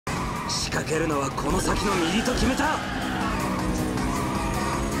仕掛けるのはこの先の右と決めた。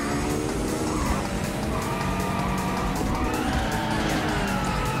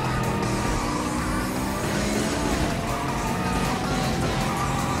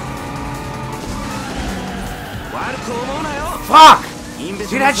悪く思うなよ。 Fuck!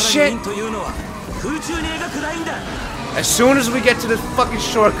 See that shit? というのは空中に描くラインだ。 As soon as we get to the fucking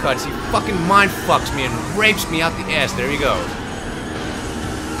shortcuts, he fucking mind fucks me and rapes me out the ass. There he goes.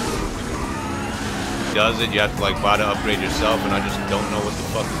 Does it? You have to like buy to upgrade yourself, and I just don't know what the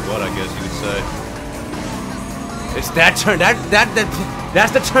fuck is what. I guess you could say. It's that turn.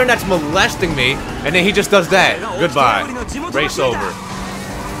 That's the turn that's molesting me, and then he just does that. Goodbye. Race over.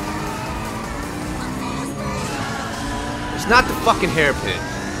 It's not the fucking hairpin.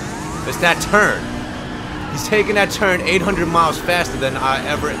 It's that turn. He's taking that turn 800 miles faster than I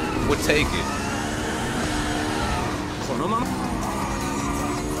ever would take it.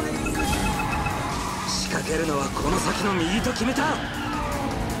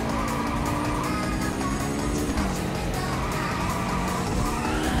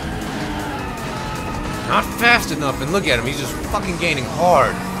 Not fast enough, and look at him, he's just fucking gaining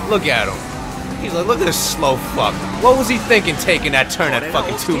hard. Look at him. He's like, look at this slow fuck. What was he thinking taking that turn at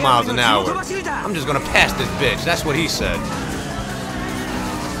fucking 2 miles an hour? I'm just gonna pass this bitch. That's what he said.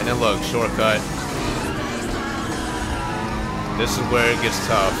 And then look, shortcut. This is where it gets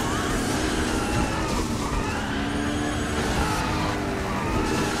tough.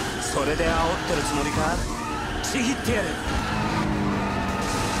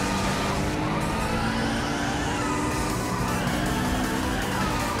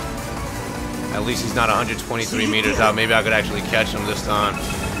 At least he's not 123 meters out. Maybe I could actually catch him this time.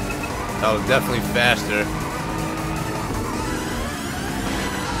 That was definitely faster.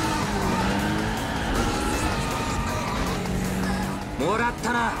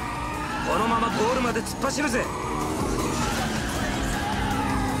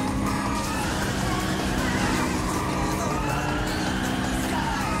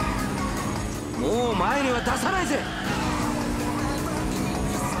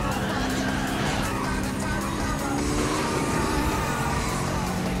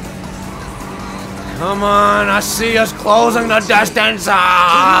 Come on, I see us closing the distance,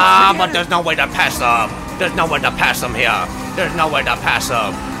 but there's no way to pass them. There's no way to pass them here. There's no way to pass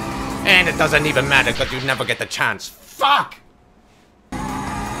them. And it doesn't even matter because you never get the chance. Fuck!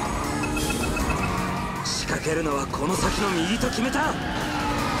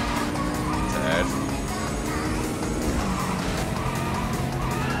 Dead.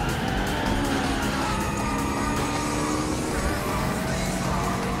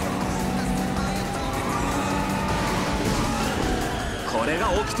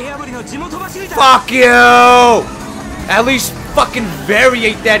 Fuck you! At least fucking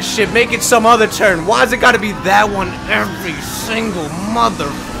variate that shit. Make it some other turn. Why's it gotta be that one every single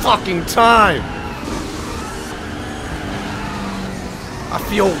motherfucking time? I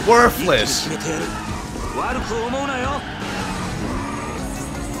feel worthless.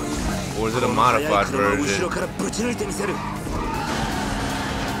 Or is it a modified version?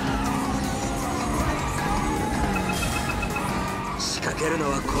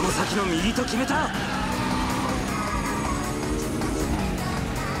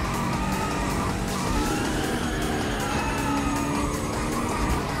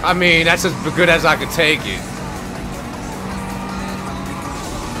 I mean, that's as good as I could take it.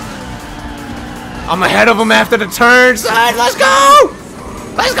 I'm ahead of him after the turns. Right, let's go!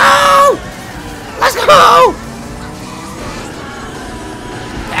 Let's go! Let's go!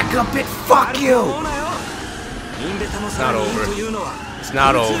 Back up it, fuck you! It's not over. It's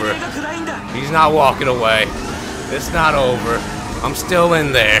not over. He's not walking away. It's not over. I'm still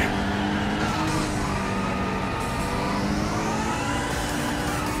in there.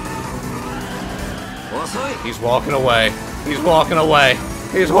 He's walking away. He's walking away.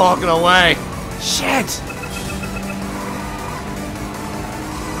 He's walking away. Shit!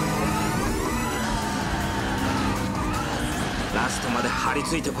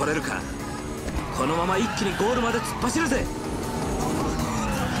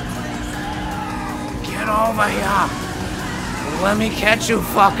 Get over here! Let me catch you,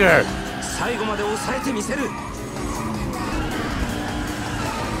 fucker!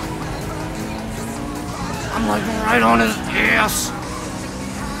 I'm like right on his ass!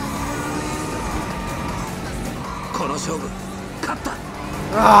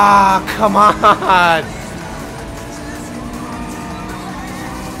 Ah, come on!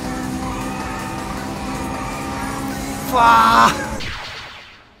 Fuck!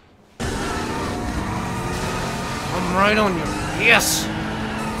 I'm right on your ass!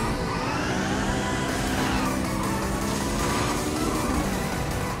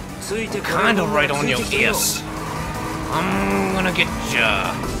 Kinda right on your ears. I'm gonna get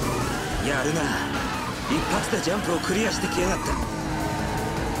ya. やるな。一発でジャンプをクリアしてきやがった。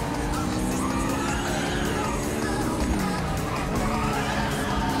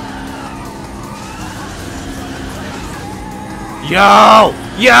Yo!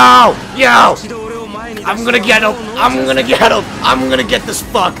 Yo! Yo! I'm gonna get him! I'm gonna get him! I'm gonna get this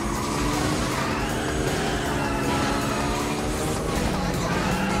fuck!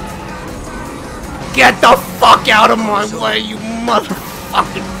 Get the fuck out of my way, you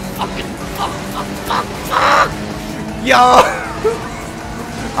motherfucking fuck! Yo!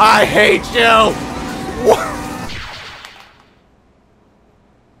 I hate you!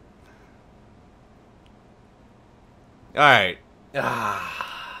 Alright.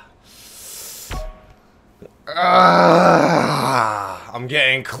 I'm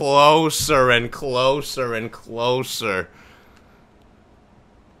getting closer and closer and closer.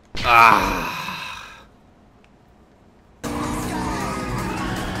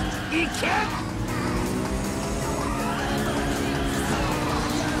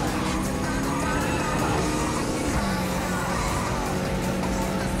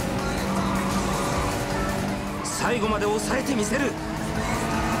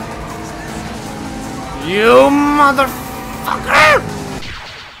 You motherfucker!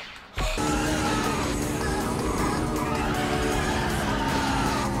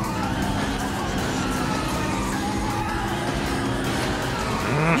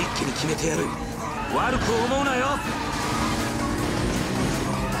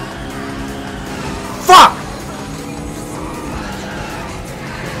 Fuck!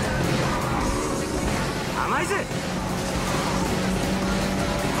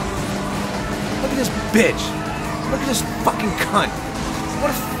 Look at this bitch. Look at this fucking cunt. What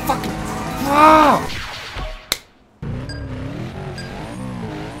a fucking... Ah!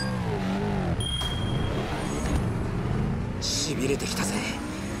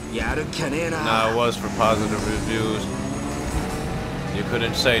 Nah, it was for positive reviews. You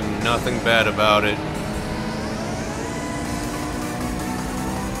couldn't say nothing bad about it.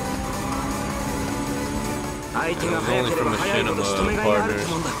 It was only from machinima partners.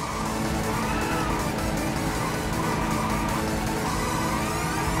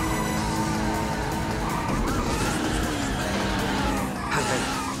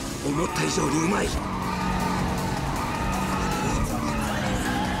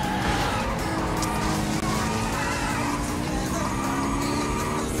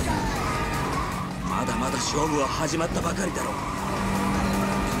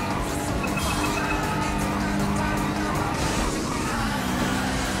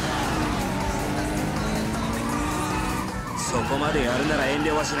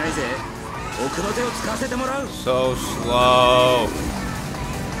 So slow.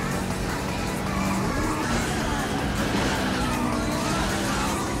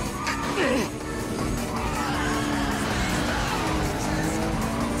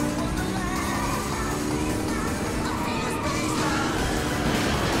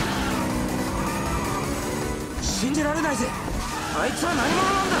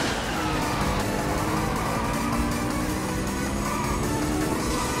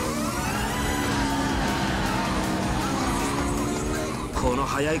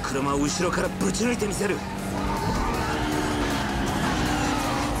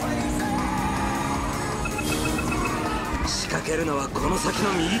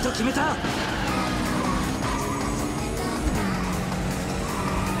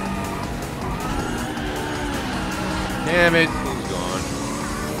 Damn it, he's gone.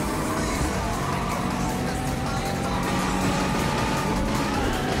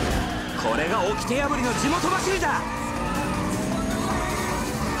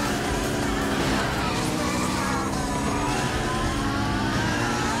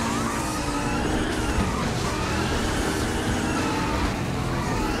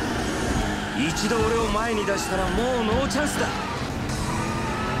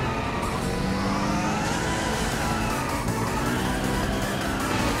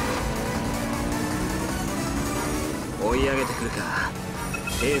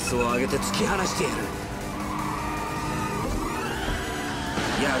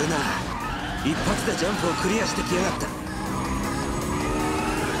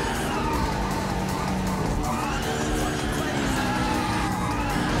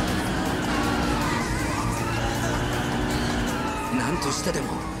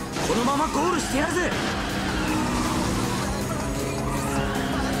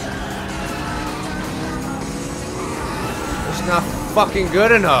 It's not fucking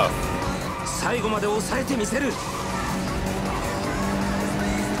good enough.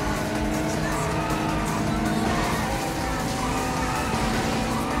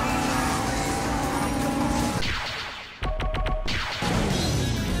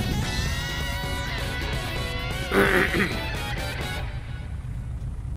 Dekap.